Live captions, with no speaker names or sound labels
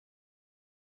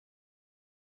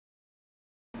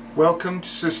Welcome to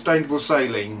Sustainable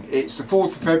Sailing. It's the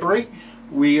 4th of February.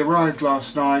 We arrived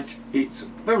last night. It's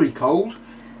very cold,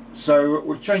 so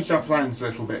we've changed our plans a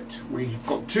little bit. We've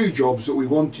got two jobs that we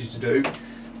wanted to do.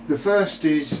 The first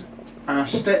is our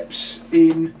steps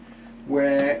in,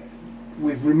 where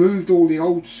we've removed all the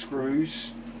old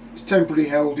screws. It's temporarily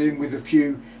held in with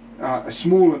a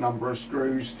smaller number of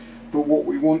screws, but what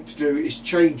we want to do is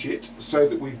change it so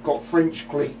that we've got French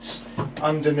cleats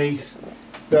underneath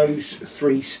those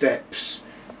three steps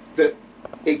that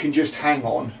it can just hang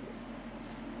on,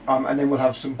 and then we'll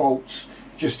have some bolts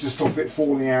just to stop it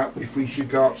falling out if we should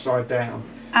go upside down.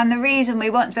 And the reason we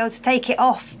want to be able to take it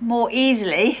off more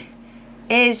easily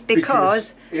is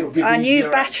because our new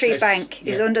battery bank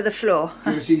is under the floor.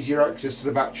 Give us easier access to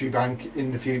the battery bank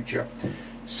in the future.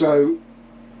 So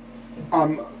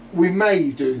we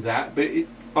may do that, but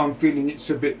I'm feeling it's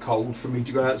a bit cold for me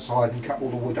to go outside and cut all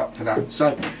the wood up for that.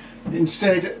 So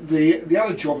instead, the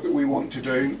other job that we want to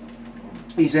do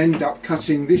is end up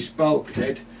cutting this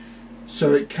bulkhead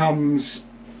so it comes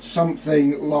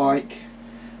something like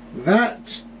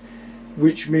that,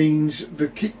 which means the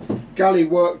galley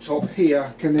worktop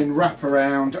here can then wrap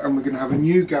around, and we're going to have a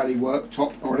new galley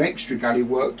worktop, or an extra galley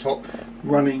worktop,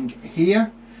 running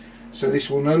here. So this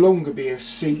will no longer be a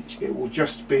seat, it will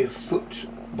just be a foot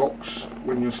box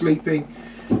when you're sleeping.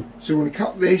 So we're going to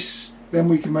cut this, then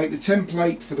we can make the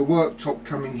template for the worktop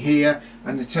coming here,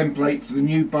 and the template for the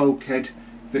new bulkhead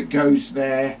that goes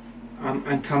there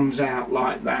and comes out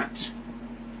like that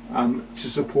to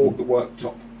support the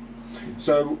worktop.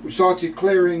 So we started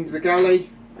clearing the galley,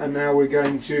 and now we're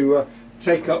going to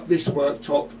take up this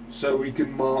worktop so we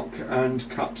can mark and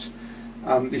cut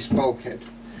this bulkhead.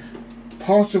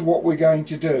 Part of what we're going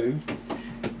to do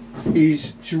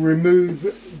is to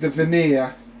remove the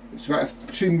veneer. It's about a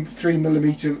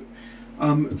 2-3mm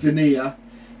veneer,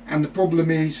 and the problem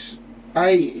is,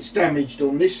 it's damaged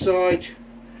on this side,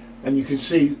 and you can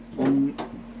see on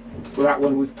that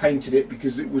one we've painted it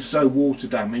because it was so water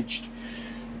damaged.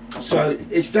 So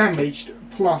it's damaged,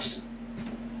 plus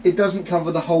it doesn't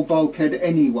cover the whole bulkhead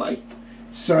anyway,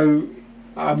 so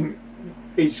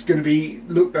it's going to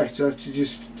look better to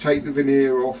just take the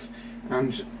veneer off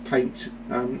and paint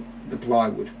the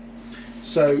plywood.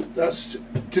 So that's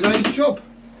today's job.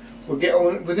 We'll get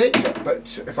on with it,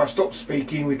 but if I stop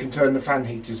speaking we can turn the fan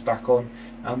heaters back on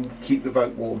and keep the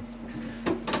boat warm.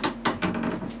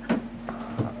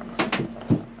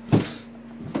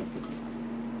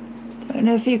 I don't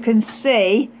know if you can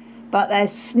see, but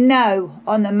there's snow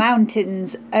on the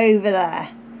mountains over there.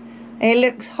 It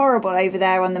looks horrible over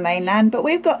there on the mainland, but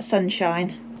we've got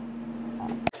sunshine.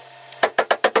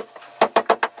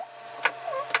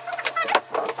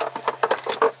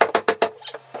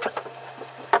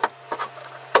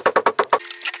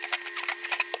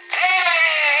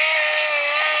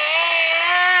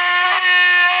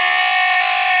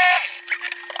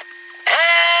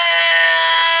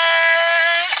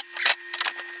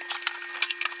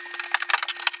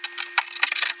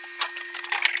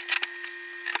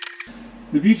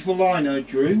 The beautiful line I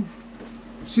drew,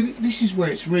 so this is where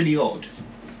it's really odd.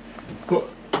 I've got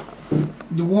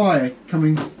the wire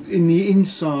coming in the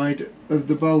inside of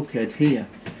the bulkhead here.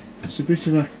 It's a bit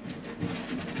of a...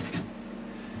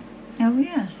 Oh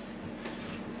yes.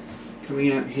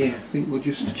 Coming out here. I think we'll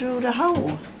just... Drilled a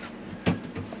hole.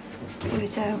 Pull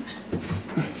it out.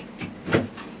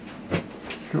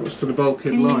 That was for the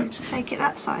bulkhead light. Take it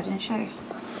that side and show.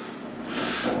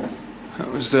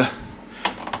 That was the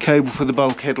cable for the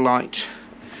bulkhead light.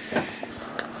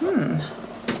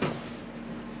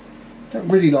 Don't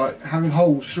really like having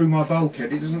holes through my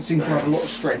bulkhead. It doesn't seem to have a lot of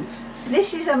strength.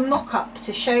 This is a mock-up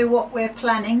to show what we're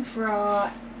planning for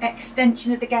our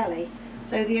extension of the galley.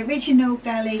 So the original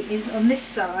galley is on this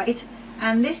side,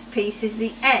 and this piece is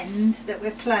the end that we're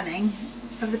planning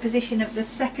of the position of the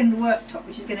second worktop,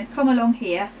 which is going to come along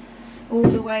here all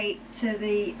the way to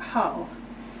the hull,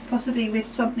 possibly with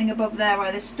something above there,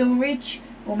 either storage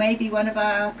or maybe one of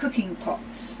our cooking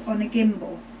pots on a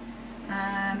gimbal.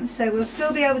 So we'll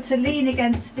still be able to lean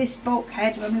against this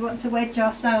bulkhead when we want to wedge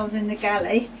ourselves in the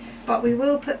galley, but we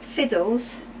will put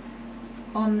fiddles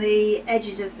on the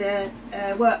edges of the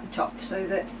worktop so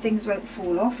that things won't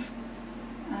fall off.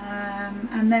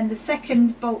 And then the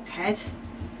second bulkhead,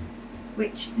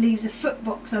 which leaves a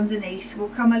footbox underneath, will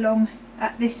come along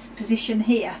at this position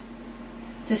here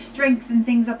to strengthen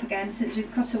things up again, since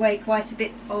we've cut away quite a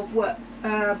bit of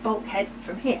bulkhead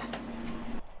from here.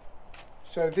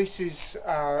 So this is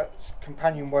our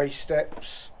companionway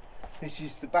steps. This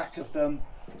is the back of them.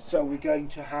 So we're going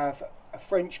to have a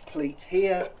French cleat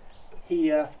here,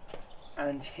 here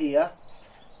and here,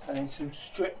 and then some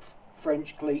strip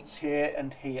French cleats here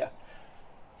and here.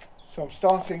 So I'm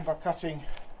starting by cutting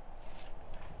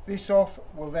this off.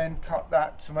 We'll then cut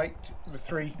that to make the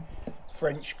 3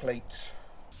 French cleats.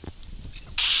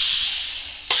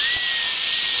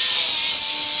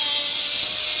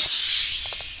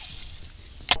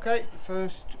 Okay,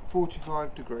 first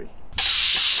 45 degree.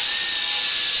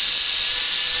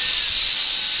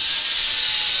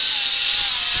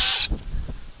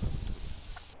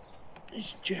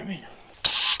 It's jamming.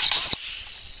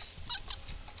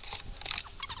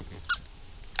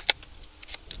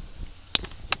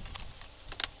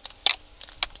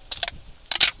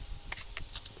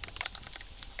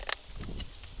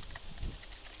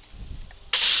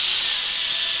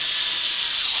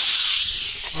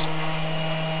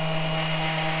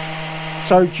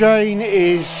 So Jane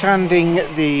is sanding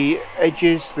the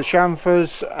edges, the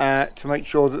chamfers, to make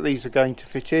sure that these are going to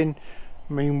fit in.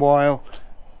 Meanwhile,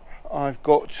 I've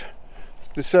got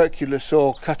the circular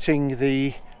saw cutting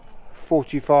the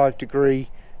 45 degree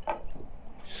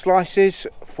slices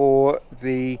for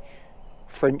the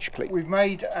French cleat. We've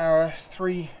made our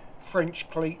 3 French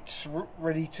cleats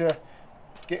ready to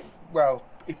get, well,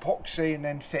 epoxy and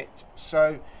then fit.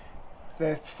 So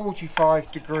they're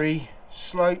 45 degree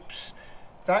slopes.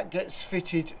 That gets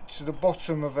fitted to the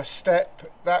bottom of a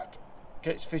step, that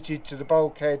gets fitted to the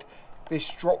bulkhead, this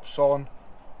drops on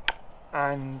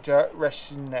and rests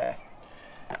in there.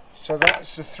 So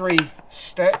that's the 3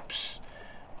 steps.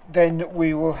 Then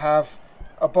we will have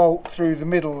a bolt through the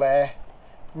middle there,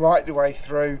 right the way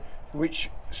through, which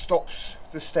stops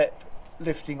the step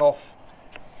lifting off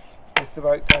if the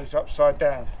boat goes upside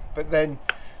down. But then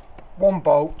 1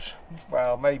 bolt,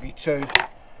 well maybe 2,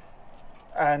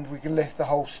 and we can lift the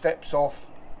whole steps off.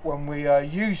 When we are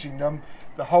using them,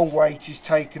 the whole weight is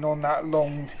taken on that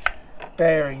long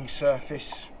bearing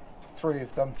surface, 3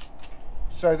 of them,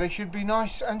 so they should be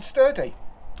nice and sturdy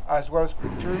as well as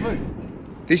quick to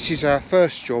remove. This is our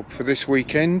first job for this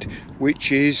weekend,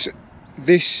 which is,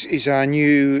 this is our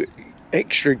new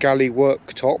extra galley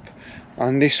worktop,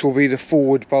 and this will be the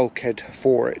forward bulkhead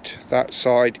for it. That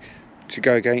side to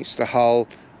go against the hull,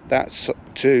 that's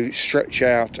to stretch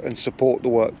out and support the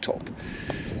worktop.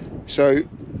 So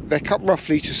they're cut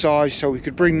roughly to size, so we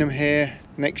could bring them here.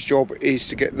 Next job is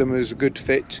to get them as a good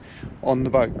fit on the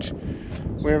boat.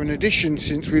 We have an addition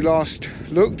since we last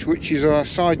looked, which is our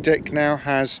side deck now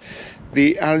has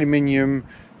the aluminium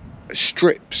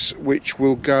strips which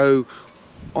will go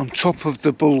on top of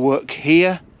the bulwark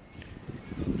here,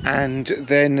 and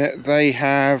then they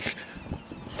have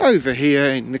over here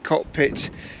in the cockpit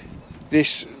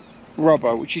this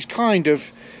rubber, which is kind of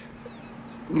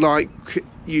like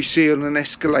you see on an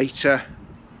escalator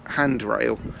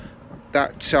handrail,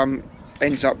 that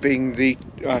ends up being the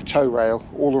tow rail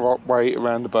all the way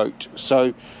around the boat.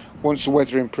 So once the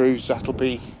weather improves, that'll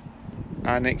be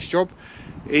our next job.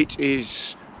 It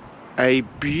is a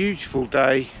beautiful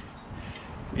day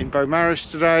in Beaumaris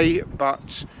today,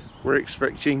 but we're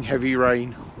expecting heavy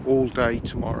rain all day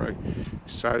tomorrow,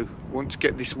 so want to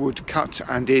get this wood cut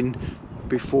and in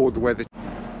before the weather.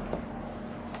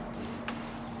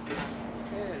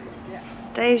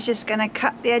 Dave's just going to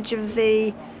cut the edge of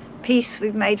the piece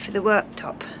we've made for the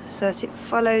worktop so that it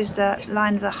follows the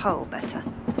line of the hull better.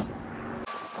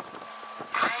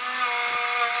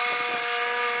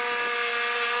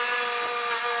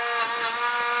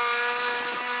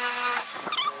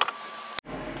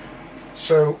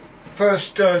 So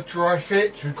first dry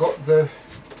fit, we've got the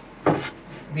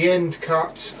end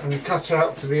cut and the cut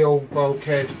out for the old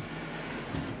bulkhead.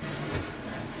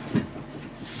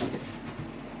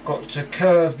 Got to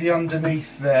curve the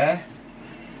underneath there,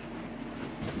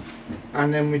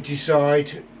 and then we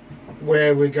decide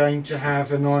where we're going to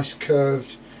have a nice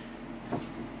curved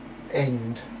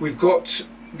end. We've got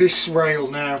this rail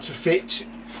now to fit,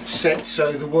 set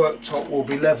so the worktop will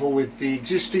be level with the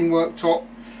existing worktop,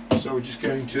 so we're just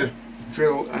going to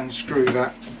drill and screw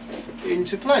that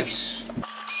into place.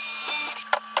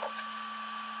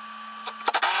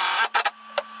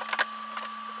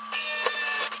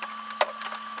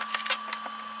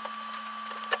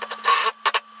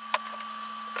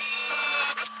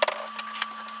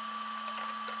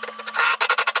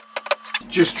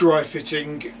 Just dry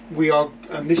fitting. We are,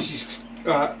 and this is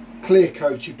clear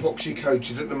coat, epoxy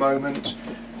coated at the moment.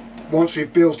 Once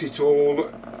we've built it all,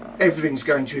 everything's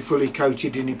going to be fully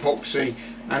coated in epoxy,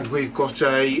 and we've got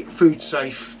a food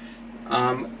safe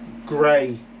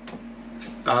grey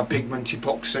pigment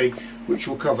epoxy which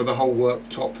will cover the whole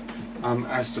worktop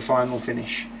as the final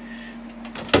finish.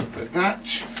 But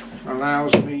that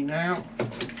allows me now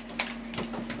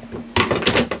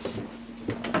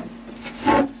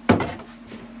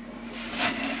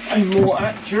a more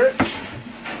accurate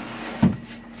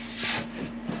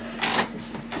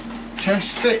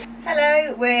test fit.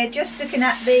 Hello, we're just looking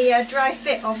at the dry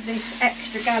fit of this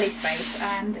extra galley space,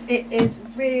 and it is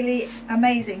really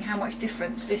amazing how much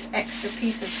difference this extra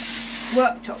piece of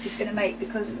worktop is going to make,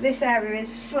 because this area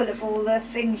is full of all the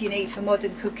things you need for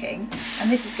modern cooking, and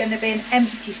this is going to be an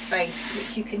empty space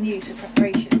which you can use for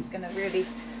preparation. It's going to really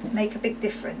make a big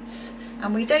difference,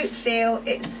 and we don't feel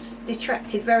it's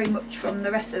detracted very much from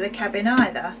the rest of the cabin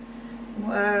either.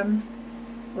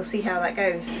 We'll see how that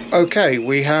goes. Okay,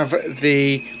 we have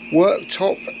the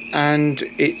worktop and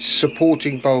its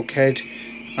supporting bulkhead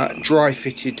dry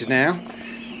fitted now.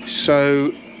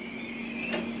 So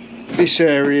this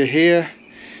area here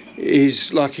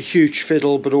is like a huge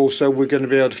fiddle, but also we're going to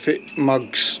be able to fit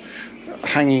mugs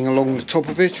hanging along the top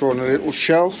of it or on a little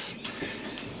shelf.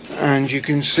 And you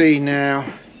can see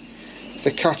now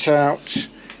the cutout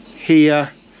here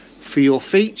for your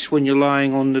feet when you're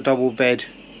lying on the double bed.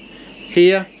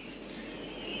 Here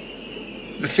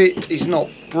the fit is not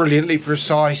brilliantly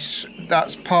precise.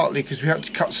 That's partly because we had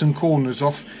to cut some corners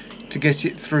off to get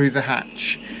it through the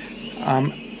hatch.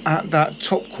 At that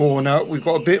top corner we've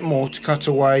got a bit more to cut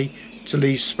away to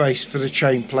leave space for the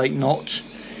chain plate knot,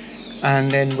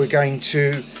 and then we're going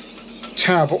to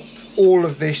tab all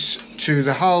of this to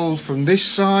the hull from this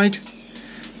side.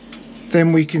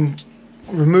 Then we can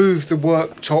remove the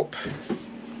worktop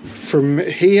from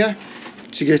here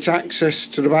to get access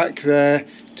to the back there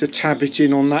to tab it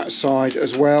in on that side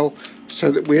as well, so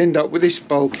that we end up with this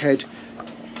bulkhead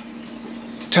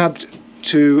tabbed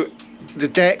to the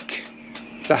deck,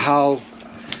 the hull.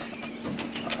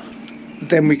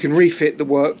 Then we can refit the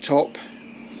worktop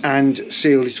and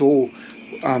seal it all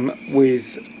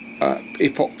with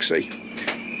epoxy.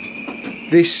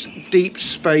 This deep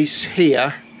space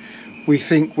here, we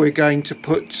think we're going to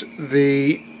put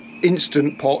the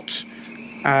Instant Pot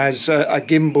as a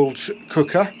gimbaled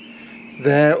cooker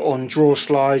there on drawer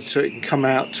slide, so it can come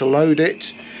out to load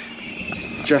it,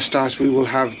 just as we will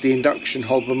have the induction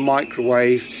hob and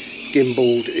microwave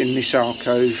gimbaled in this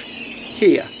alcove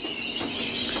here.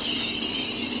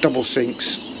 Double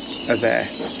sinks are there,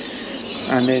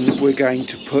 and then we're going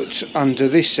to put under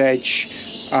this edge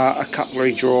a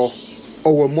cutlery drawer.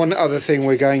 Oh, and one other thing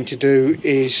we're going to do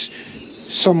is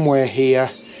somewhere here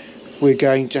we're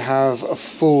going to have a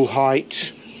full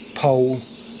height pole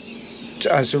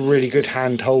as a really good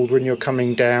handhold when you're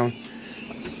coming down.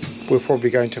 We're probably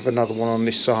going to have another one on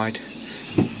this side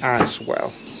as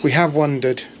well. We have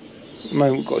wondered, at the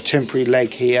moment we've got a temporary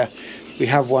leg here, we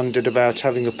have wondered about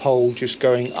having a pole just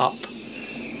going up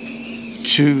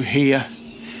to here,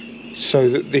 so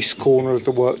that this corner of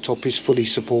the worktop is fully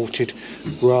supported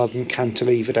rather than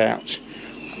cantilevered out.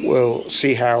 We'll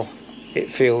see how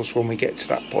it feels when we get to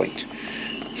that point.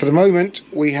 For the moment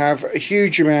we have a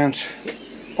huge amount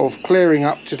of clearing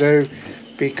up to do,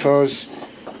 because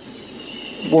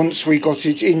once we got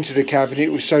it into the cabin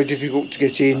it was so difficult to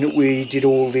get in. We did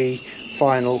all the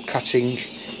final cutting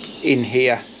in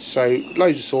here, so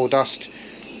loads of sawdust.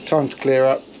 Time to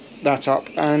clear that up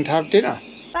and have dinner.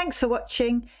 Thanks for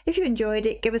watching. If you enjoyed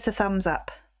it, give us a thumbs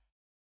up.